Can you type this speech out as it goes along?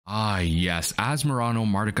Ah yes, Asmerano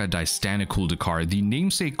Martica Distaniculdicar, the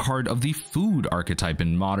namesake card of the food archetype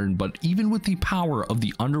in Modern, but even with the power of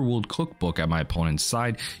the Underworld cookbook at my opponent's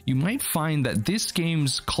side, you might find that this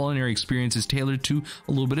game's culinary experience is tailored to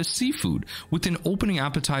a little bit of seafood, with an opening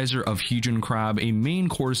appetizer of Hedron Crab, a main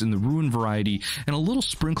course in the Ruin variety, and a little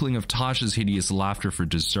sprinkling of Tasha's Hideous laughter for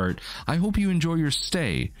dessert. I hope you enjoy your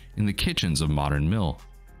stay in the kitchens of Modern Mill.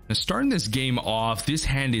 Now, starting this game off, this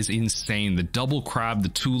hand is insane. The double crab, the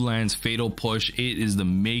 2 lands, fatal push, it is the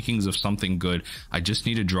makings of something good. I just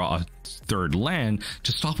need to draw a third land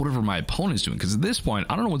to stop whatever my opponent's doing, because at this point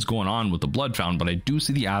I don't know what's going on with the Blood Fountain, but I do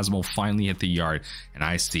see the Asmo finally hit the yard, and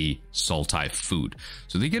I see Sultai Food.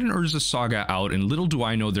 So they get an Urza Saga out, and little do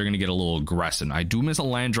I know they're going to get a little aggressive. I do miss a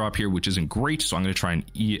land drop here, which isn't great, so I'm going to try and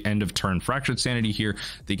end of turn Fractured Sanity here.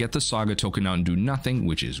 They get the Saga token out and do nothing,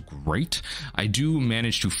 which is great. I do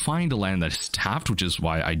manage to find a land that is tapped, which is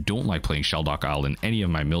why I don't like playing Shelldock Isle in any of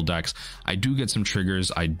my mill decks. I do get some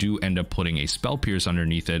triggers. I do end up putting a Spell Pierce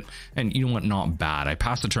underneath it, and you know what, not bad. I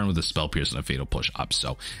passed the turn with a Spell Pierce and a Fatal Push up,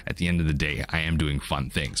 so at the end of the day I am doing fun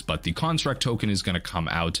things. But the Construct token is going to come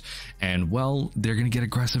out, and well, they're going to get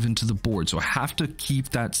aggressive into the board, so I have to keep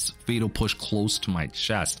that Fatal Push close to my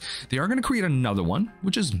chest. They are going to create another one,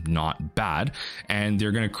 which is not bad, and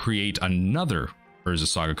they're going to create another Urza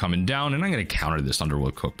Saga coming down, and I'm going to counter this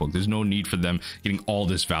Underworld Cookbook. There's no need for them getting all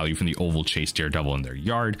this value from the Oval Chase Daredevil in their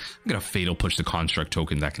yard. I'm going to Fatal Push the Construct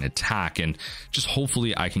token that can attack, and just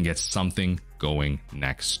hopefully I can get something going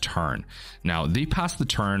next turn. Now they pass the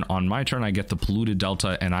turn. On my turn I get the Polluted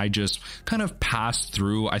Delta, and I just kind of pass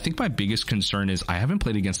through. I think my biggest concern is I haven't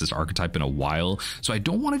played against this archetype in a while, so I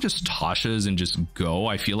don't want to just Tasha's and just go.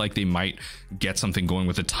 I feel like they might get something going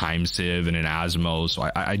with a Time Sieve and an Asmo, so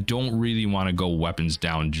I don't really want to go weapons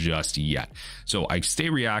down just yet. So I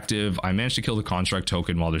stay reactive. I manage to kill the Construct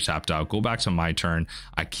token while they're tapped out, go back to my turn.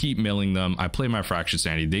 I keep milling them. I play my Fractured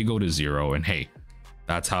Sanity. They go to 0, and hey,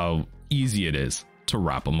 that's how easy it is to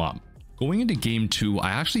wrap them up. Going into game 2, I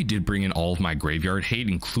actually did bring in all of my graveyard hate,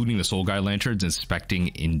 including the Soul Guide Lanterns, inspecting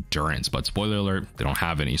Endurance, but spoiler alert, they don't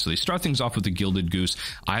have any. So they start things off with the Gilded Goose.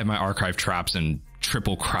 I have my Archive Traps and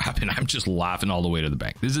triple crap, and I'm just laughing all the way to the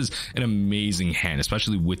bank. This is an amazing hand,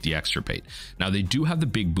 especially with the Extirpate. Now they do have the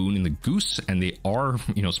big boon in the Goose, and they are,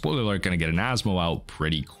 you know, spoiler alert, going to get an Asmo out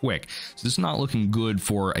pretty quick. So this is not looking good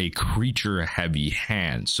for a creature heavy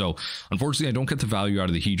hand. So unfortunately I don't get the value out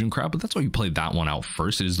of the Hedron Crab, but that's why you play that one out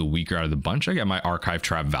first. It is the weaker out of the bunch. I get my Archive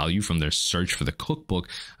Trap value from their search for the cookbook.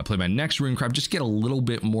 I play my next Ruin Crab, just get a little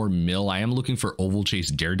bit more mill. I am looking for Oval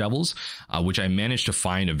Chase Daredevils, which I managed to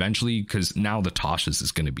find eventually, because now the Tasha's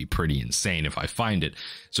is going to be pretty insane if I find it.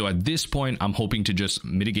 So at this point I'm hoping to just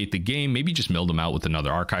mitigate the game, maybe just mill them out with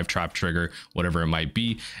another Archive Trap trigger, whatever it might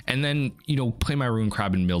be, and then, you know, play my Ruin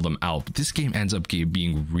Crab and mill them out. But this game ends up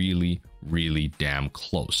being really damn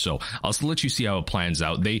close, so I'll let you see how it plans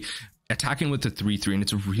out. They attacking with the 3/3, and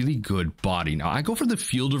it's a really good body. Now I go for the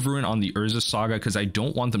Field of Ruin on the Urza Saga because I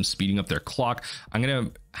don't want them speeding up their clock. I'm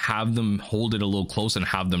gonna have them hold it a little close and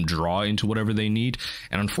have them draw into whatever they need,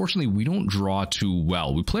 and unfortunately we don't draw too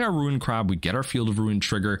well. We play our Ruin Crab, we get our Field of Ruin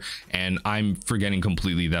trigger, and I'm forgetting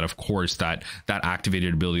completely that of course that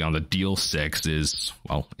activated ability on the deal 6 is,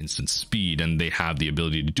 well, instant speed, and they have the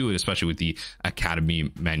ability to do it, especially with the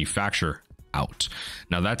Academy Manufacturer out.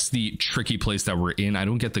 Now that's the tricky place that we're in. I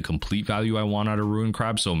don't get the complete value I want out of Ruin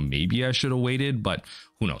Crab, so maybe I should have waited, but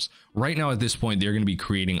who knows. Right now at this point they're going to be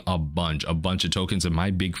creating a bunch of tokens, and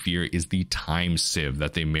my big fear is the Time Sieve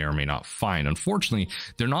that they may or may not find. Unfortunately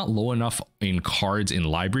they're not low enough in cards in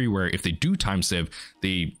library where if they do Time Sieve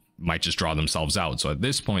they might just draw themselves out. So at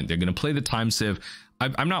this point they're going to play the Time Sieve.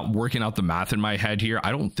 I'm not working out the math in my head here.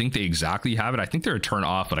 I don't think they exactly have it. I think they're a turn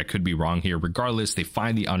off, but I could be wrong here. Regardless, they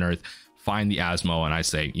find the Unearth, find the Asmo, and I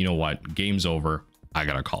say, you know what, game's over. I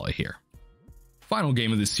gotta call it here. Final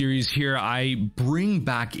game of the series here. I bring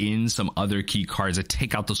back in some other key cards. I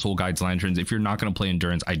take out the Soul Guides Lanterns. If you're not going to play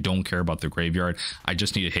Endurance, I don't care about the graveyard. I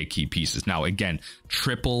just need to hit key pieces. Now again,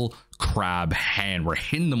 triple crab hand. We're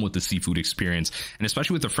hitting them with the seafood experience, and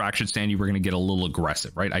especially with the Fractured Sanity, we're going to get a little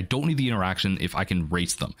aggressive, right? I don't need the interaction if I can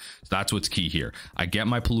race them. So that's what's key here. I get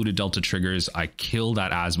my Polluted Delta triggers. I kill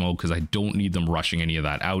that Asmo because I don't need them rushing any of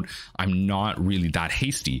that out. I'm not really that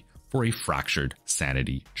hasty for a Fractured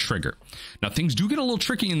Sanity trigger. Now things do get a little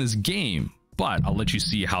tricky in this game, but I'll let you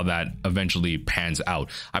see how that eventually pans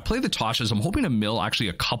out. I play the Tashas. I'm hoping to mill actually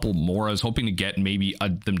a couple more. I was hoping to get maybe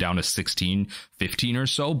them down to 16, 15 or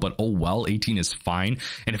so, but oh well, 18 is fine.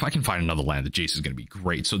 And if I can find another land, the Jace is going to be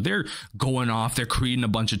great. So they're going off, they're creating a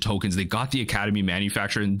bunch of tokens. They got the Academy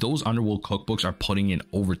manufacturer, and those Underworld cookbooks are putting in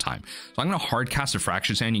overtime. So I'm going to hard cast a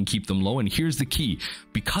Fractured Sanity and keep them low. And here's the key.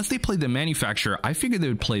 Because they played the manufacturer, I figured they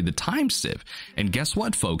would play the Time Sieve. And guess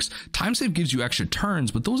what, folks? Time Sieve gives you extra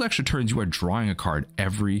turns, but those extra turns, you are drawing a card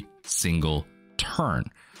every single turn.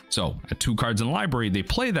 So at 2 cards in the library, they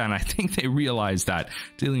play that, and I think they realize that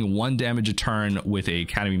dealing 1 damage a turn with a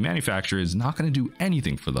Academy manufacturer is not going to do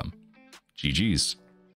anything for them. GG's.